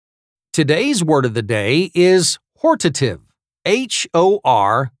Today's word of the day is hortative.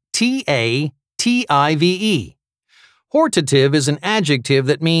 Hortative. Hortative is an adjective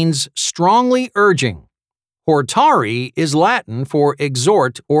that means strongly urging. Hortari is Latin for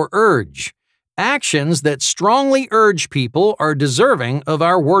exhort or urge. Actions that strongly urge people are deserving of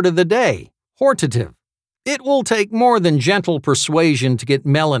our word of the day, hortative. It will take more than gentle persuasion to get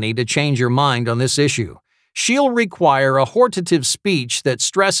Melanie to change her mind on this issue. She'll require a hortative speech that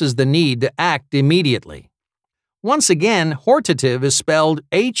stresses the need to act immediately. Once again, hortative is spelled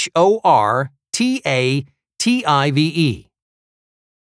Hortative.